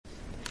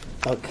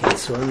Okay,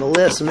 so in the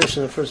last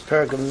submission, the first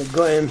paragraph of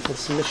Negoim, the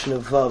submission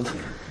of Vav,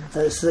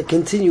 this is a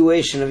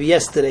continuation of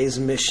yesterday's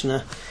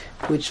Mishnah,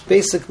 which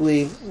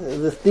basically,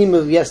 the theme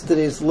of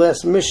yesterday's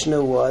last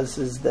Mishnah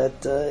is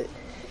that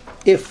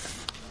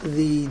if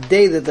the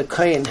day that the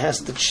Kohen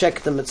has to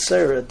check the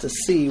Metzora to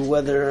see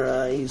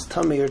whether he's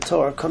Tamei or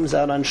Tor comes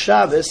out on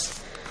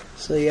Shabbos,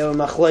 so you have a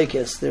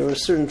machlokes. There were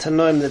certain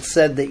Tanoim that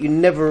said that you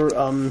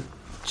never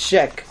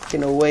check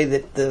in a way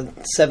that the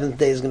seventh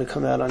day is going to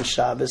come out on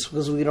Shabbos,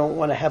 because we don't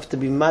want to have to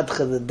be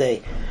madcha the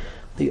day.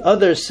 The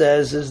other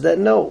says is that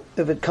no,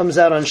 if it comes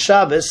out on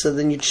Shabbos, so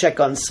then you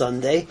check on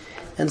Sunday,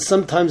 and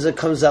sometimes it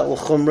comes out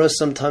l'chumra,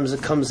 sometimes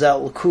it comes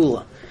out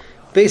l'kula.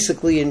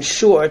 Basically, in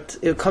short,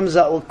 it comes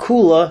out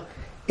l'kula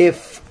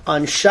if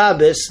on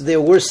Shabbos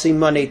there were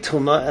simanei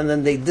tuma and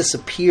then they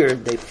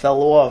disappeared, they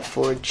fell off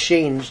or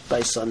changed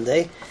by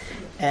Sunday,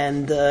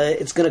 and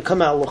it's going to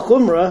come out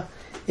l'chumra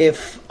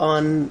if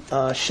on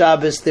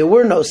Shabbos there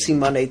were no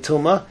simanei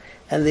tuma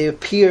and they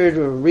appeared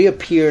or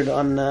reappeared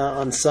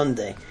on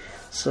Sunday.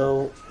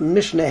 So in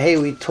Mishnah Hay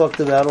we talked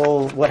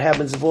about what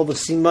happens if all the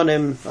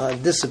simanim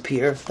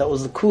disappear. That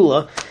was the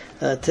kula.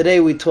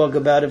 Today we talk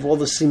about if all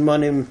the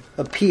simanim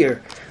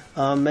appear.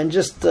 And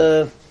just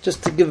to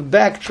give a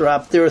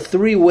backdrop, there are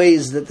three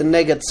ways that the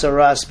negat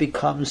saras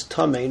becomes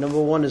tamei.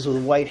 Number one is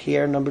with white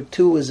hair. Number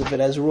two is if it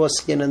has raw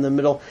skin in the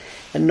middle.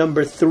 And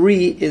number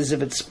three is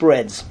if it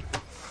spreads.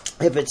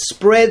 If it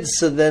spreads,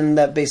 so then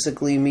that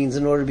basically means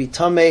in order to be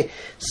tamei,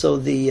 so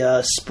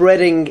the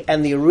spreading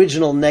and the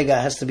original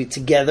nega has to be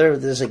together.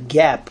 If there's a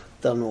gap, it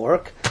doesn't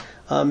work.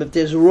 If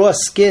there's raw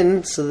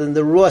skin, so then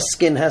the raw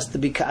skin has to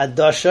be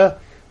ka'adasha,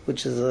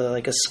 which is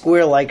like a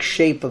square-like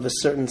shape of a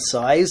certain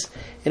size.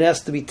 It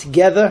has to be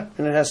together,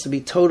 and it has to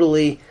be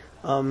totally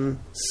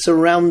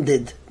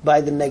surrounded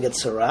by the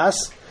negat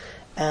saras.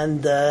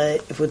 And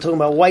if we're talking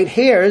about white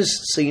hairs,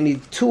 so you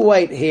need two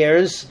white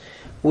hairs,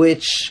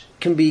 which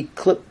can be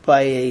clipped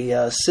by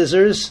a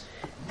scissors,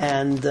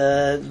 and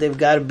they've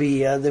got to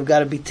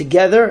be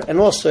together, and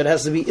also it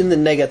has to be in the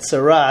negat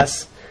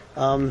saras,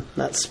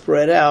 not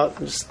spread out,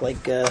 just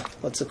like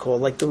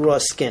like the raw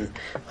skin.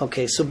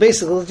 Okay, so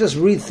basically, let's just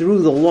read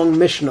through the long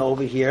Mishnah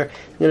over here.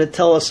 I'm going to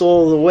tell us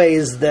all the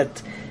ways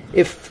that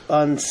if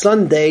on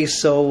Sunday,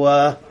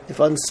 if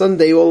on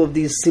Sunday all of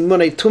these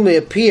simonei tumei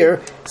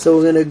appear, so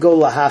we're going to go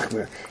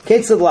lahachmer.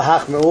 Ketzad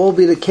lahachmer will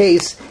be the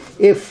case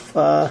if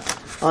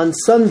on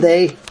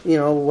Sunday,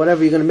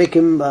 whatever you're going to make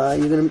him,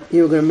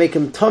 you're going to make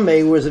him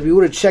tamei. Whereas if you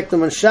would have checked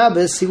him on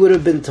Shabbos, he would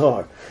have been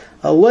tar.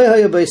 So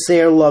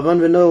there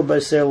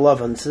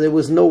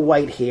was no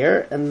white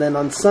hair, and then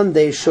on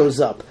Sunday it shows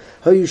up.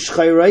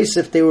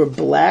 If they were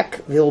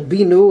black, they'll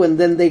binu, and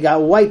then they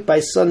got white by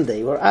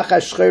Sunday. Or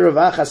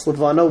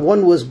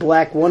one was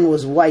black, one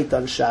was white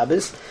on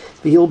Shabbos.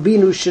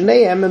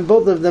 And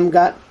both of them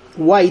got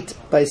white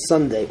by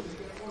Sunday.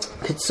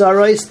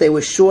 Kitzaros, they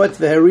were short,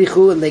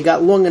 v'herichu, and they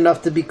got long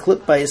enough to be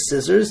clipped by his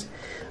scissors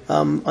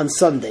on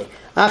Sunday.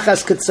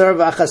 Achas kitzar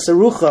v'achas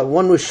arucha,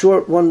 one was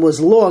short, one was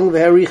long,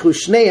 v'herichu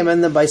shneim,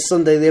 and then by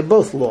Sunday they're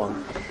both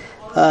long.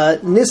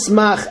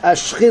 Nismach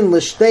ashchin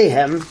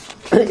l'shteihem,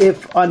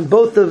 if on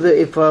both of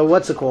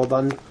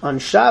the, on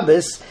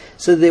Shabbos,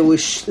 so there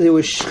was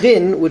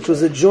shchin, which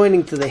was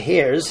adjoining to the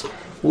hairs,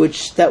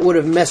 which that would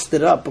have messed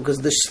it up, because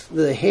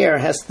the hair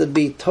has to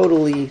be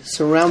totally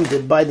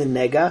surrounded by the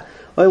nega,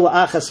 or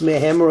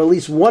at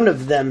least one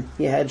of them,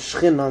 you had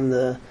shchin on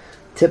the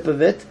tip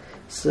of it.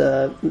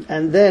 So,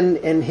 and then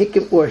in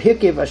hikiv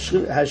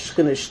hashchin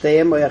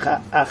shteim or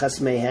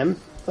achas mehem,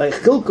 or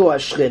chilko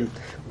hashchin,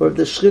 or if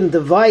the shchin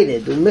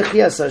divided,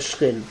 umichias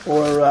hashchin,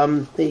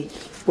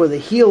 or the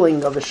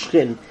healing of a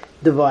shchin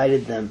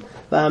divided them.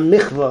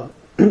 Va'michva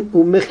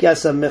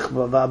umichias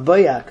hamichva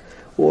va'bayak,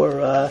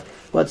 or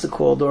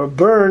or a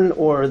burn,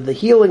 or the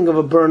healing of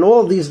a burn.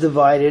 All these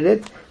divided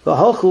it.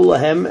 V'holchu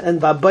lahem,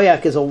 and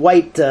va'bayak is a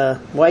white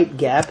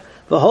gap.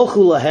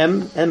 V'holchu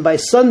lahem, and by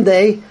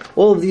Sunday,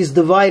 all of these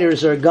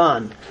dividers are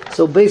gone.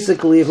 So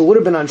basically, if it would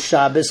have been on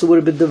Shabbos, it would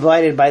have been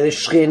divided by the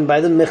shchin, by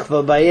the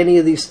michvah, by any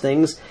of these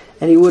things,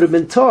 and he would have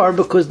been tar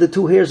because the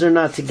two hairs are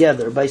not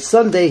together. By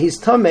Sunday, he's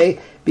tamei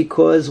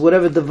because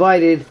whatever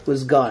divided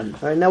was gone.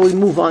 All right, now we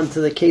move on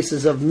to the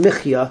cases of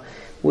michya,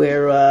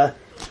 where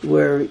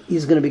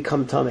he's going to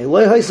become tamei.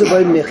 Lo haisa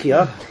by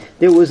michya,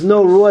 there was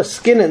no raw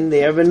skin in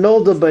there.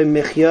 V'nolda by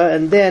michya,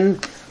 and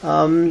then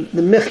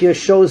the michya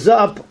shows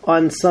up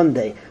on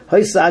Sunday.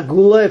 Haisa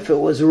agula, if it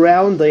was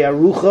round, the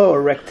arucha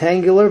or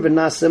rectangular,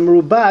 v'nasem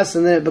rubas,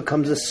 and then it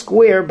becomes a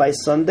square by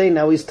Sunday.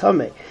 Now he's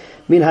tamei.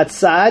 Min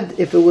hatzad,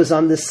 if it was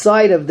on the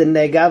side of the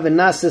nega,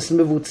 v'nases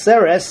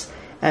mivutzeres,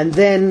 and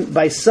then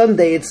by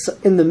Sunday it's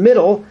in the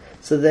middle,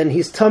 so then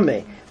he's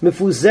tamei.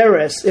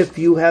 Mifuzeres, if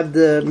you have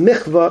the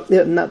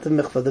michva, not the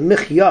michva, the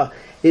michya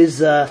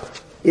is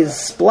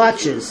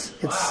splotches.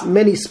 It's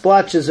many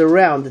splotches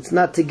around. It's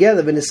not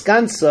together,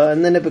 v'niskansa,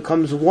 and then it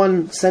becomes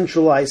one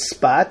centralized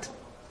spot.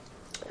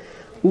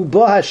 Uba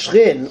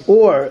hashchin,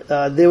 or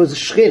there was a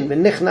shchin,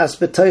 v'nichnas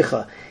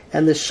b'toicha,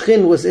 and the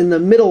shchin was in the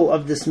middle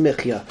of this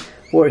michya,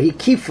 or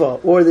hikifa,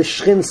 or the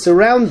shchin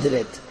surrounded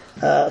it.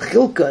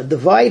 chilka,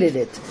 divided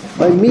it,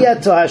 or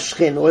miyato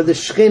hashchin, or the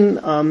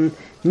shchin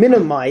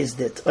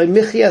minimized it, or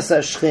michias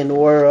hashchin,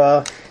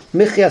 or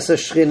michias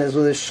hashchin is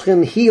where the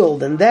shchin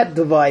healed, and that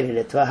divided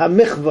it.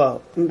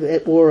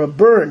 Hamichva, or a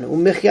burn,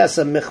 umichias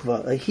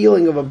hamichva, a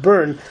healing of a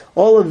burn.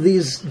 All of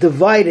these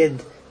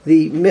divided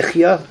the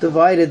michya,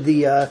 divided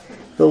the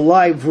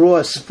live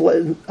raw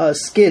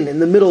skin in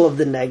the middle of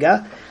the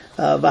nega.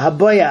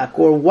 Vahaboyak,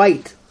 or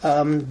white,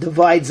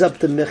 divides up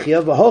the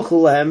michya.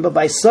 Vahochulahem, but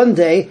by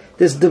Sunday,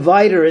 this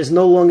divider is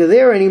no longer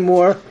there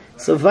anymore.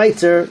 So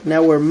weiter,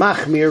 now we're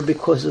machmir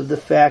because of the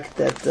fact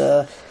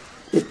that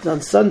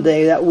on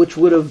Sunday, that which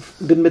would have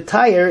been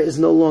metayer is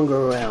no longer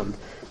around.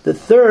 The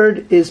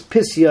third is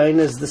pisyon,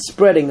 is the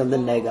spreading of the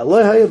nega.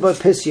 Lo haya by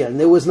pisyon,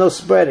 there was no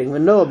spreading. We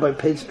know by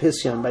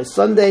pisyon. By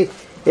Sunday,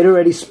 it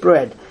already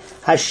spread.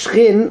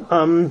 Hashchin,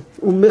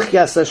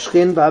 umichias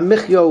hashchin,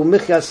 v'hamichyo,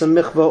 umichias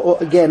hamichva,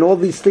 again, all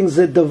these things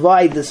that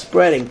divide the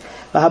spreading.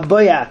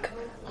 V'haboyak,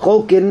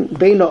 cholkin,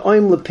 beina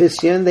oim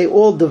lepisyon, they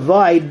all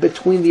divide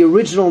between the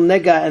original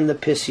nega and the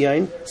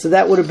pisyon, so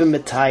that would have been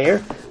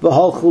metayer.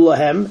 V'holchu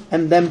lahem,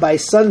 and then by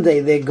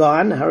Sunday they're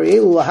gone.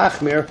 Harielu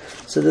lahachmir,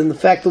 so then the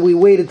fact that we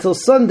waited till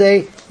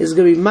Sunday is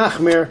going to be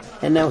machmir,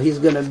 and now he's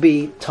going to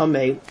be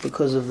tamei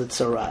because of the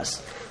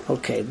tzaras.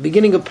 Okay,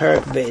 beginning of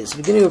Parak Beis.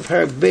 Beginning of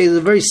Parak Beis is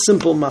a very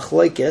simple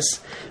machlekes,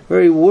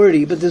 very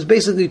wordy, but there's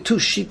basically two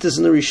shittas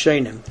in the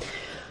Rishonim.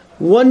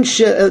 Not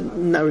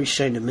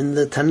Rishonim, in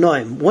the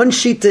Tanoim. One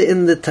shita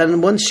in the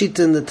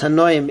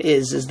Tanoim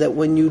is that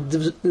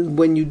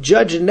when you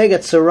judge a nega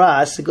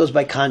tzaras, it goes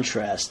by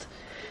contrast.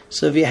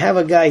 So if you have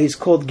a guy, he's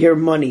called Ger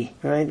Money,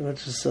 right?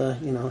 Which is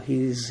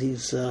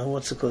he's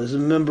what's it called? He's a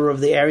member of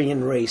the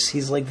Aryan race.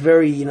 He's like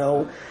very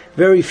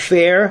very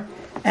fair.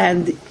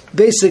 And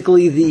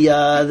basically, the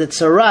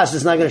tzaras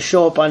is not going to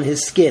show up on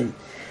his skin,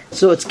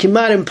 so it's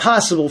kimat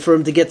impossible for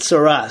him to get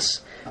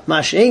tzaras.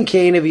 Mashen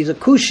Kain, if he's a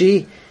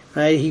kushi,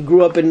 right? He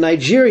grew up in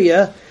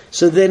Nigeria,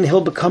 so then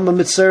he'll become a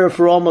mitzvah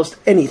for almost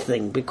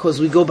anything because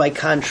we go by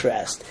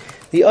contrast.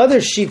 The other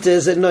shita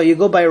is that no, you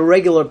go by a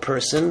regular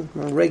person,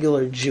 a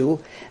regular Jew,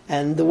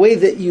 and the way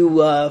that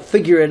you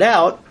figure it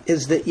out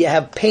is that you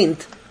have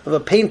paint of a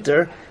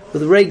painter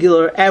with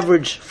regular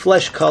average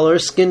flesh color,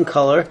 skin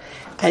color.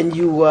 And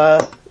you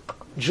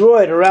draw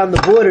it around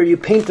the border, you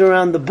paint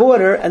around the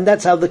border, and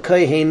that's how the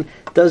kohen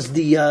does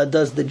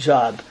the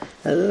job.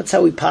 That's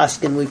how we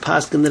paskin. We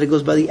paskin that it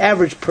goes by the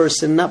average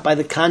person, not by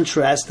the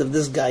contrast of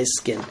this guy's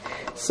skin.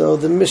 So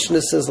the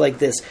Mishnah says like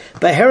this: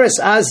 by Heres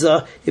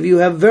Aza, if you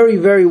have very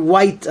very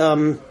white,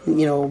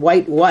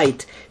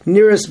 white,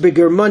 nearest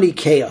bigger money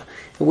kea.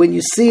 When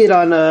you see it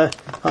on a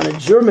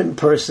German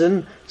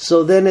person,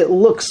 so then it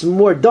looks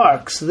more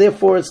dark. So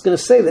therefore, it's going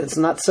to say that it's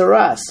not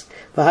tzaras.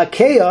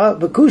 V'hakeya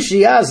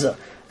v'kushi aza.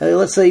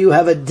 Let's say you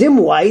have a dim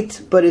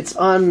white, but it's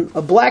on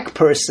a black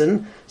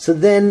person, so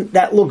then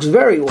that looks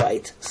very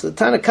white. So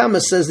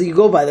Tanakama says that you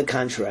go by the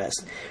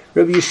contrast.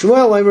 Rabbi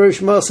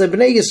Yishmael said,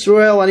 Bnei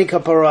Yisrael ani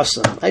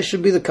kaparasam. I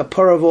should be the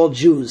kapara of all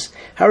Jews.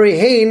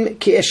 Harihain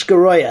ki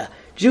eshkaroya.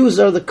 Jews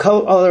are the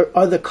color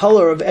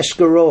of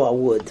eshkaroa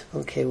wood.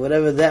 Okay,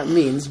 whatever that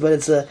means, but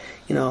it's a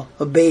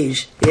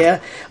beige. Yeah,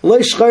 lo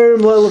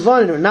shcharim lo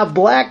levanim, not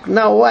black,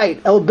 not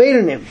white. El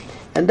beinanim.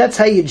 And that's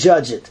how you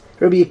judge it.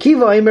 Rabbi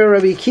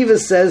Akiva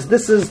says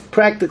this is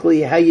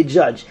practically how you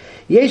judge.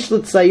 Yesh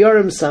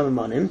l'tzayorim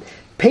samamonim.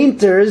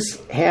 Painters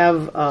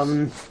have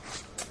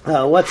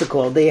what's it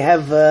called? They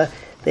have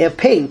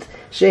paint.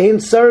 Shehim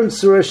tzarim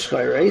tzura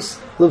shchayres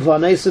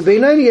levanais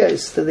ubeinainiyos.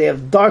 So they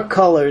have dark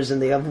colors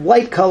and they have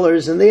light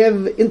colors and they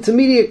have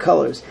intermediate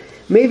colors.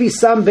 Maybe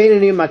some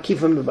beinanim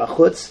akifim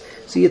b'bachutz.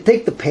 So you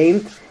take the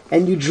paint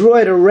and you draw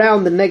it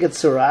around the nega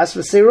tzaras,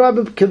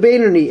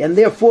 and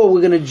therefore we're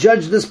going to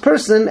judge this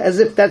person as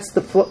if that's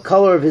the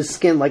color of his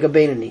skin, like a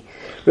beinani.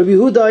 Rabbi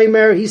Yehuda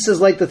Omer, he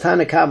says like the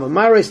Tanakama,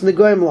 Maris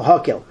negoyim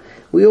lahakel.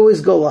 We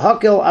always go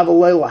lahakel,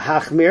 avaloi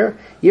lahachmir,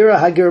 yira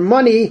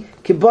hagirmani,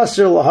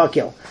 kibasar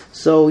lahakel.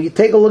 So you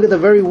take a look at the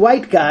very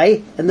white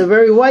guy, and the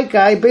very white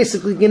guy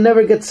basically can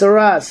never get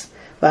tzaras.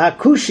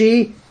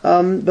 Vahakushi,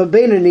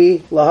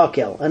 Beinani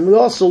lahakel, and we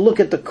also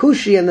look at the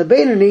kushi and the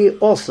beinani.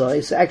 Also,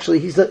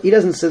 he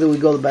doesn't say that we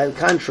go by the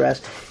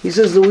contrast. He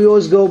says that we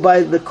always go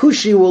by the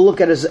kushi. We'll look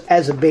at as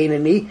a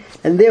beinani,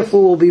 and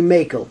therefore will be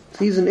mekel.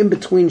 So he's an in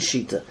between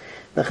shita.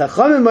 The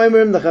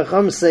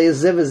Chacham say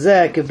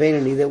zevazek a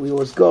beinani, that we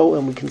always go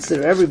and we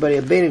consider everybody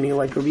a beinani,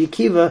 like Rabbi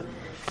Akiva.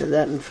 And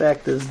that in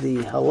fact is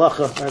the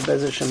halacha. Our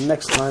Be'ez Hashem,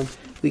 next time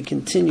we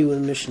continue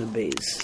with Mishnah Beis.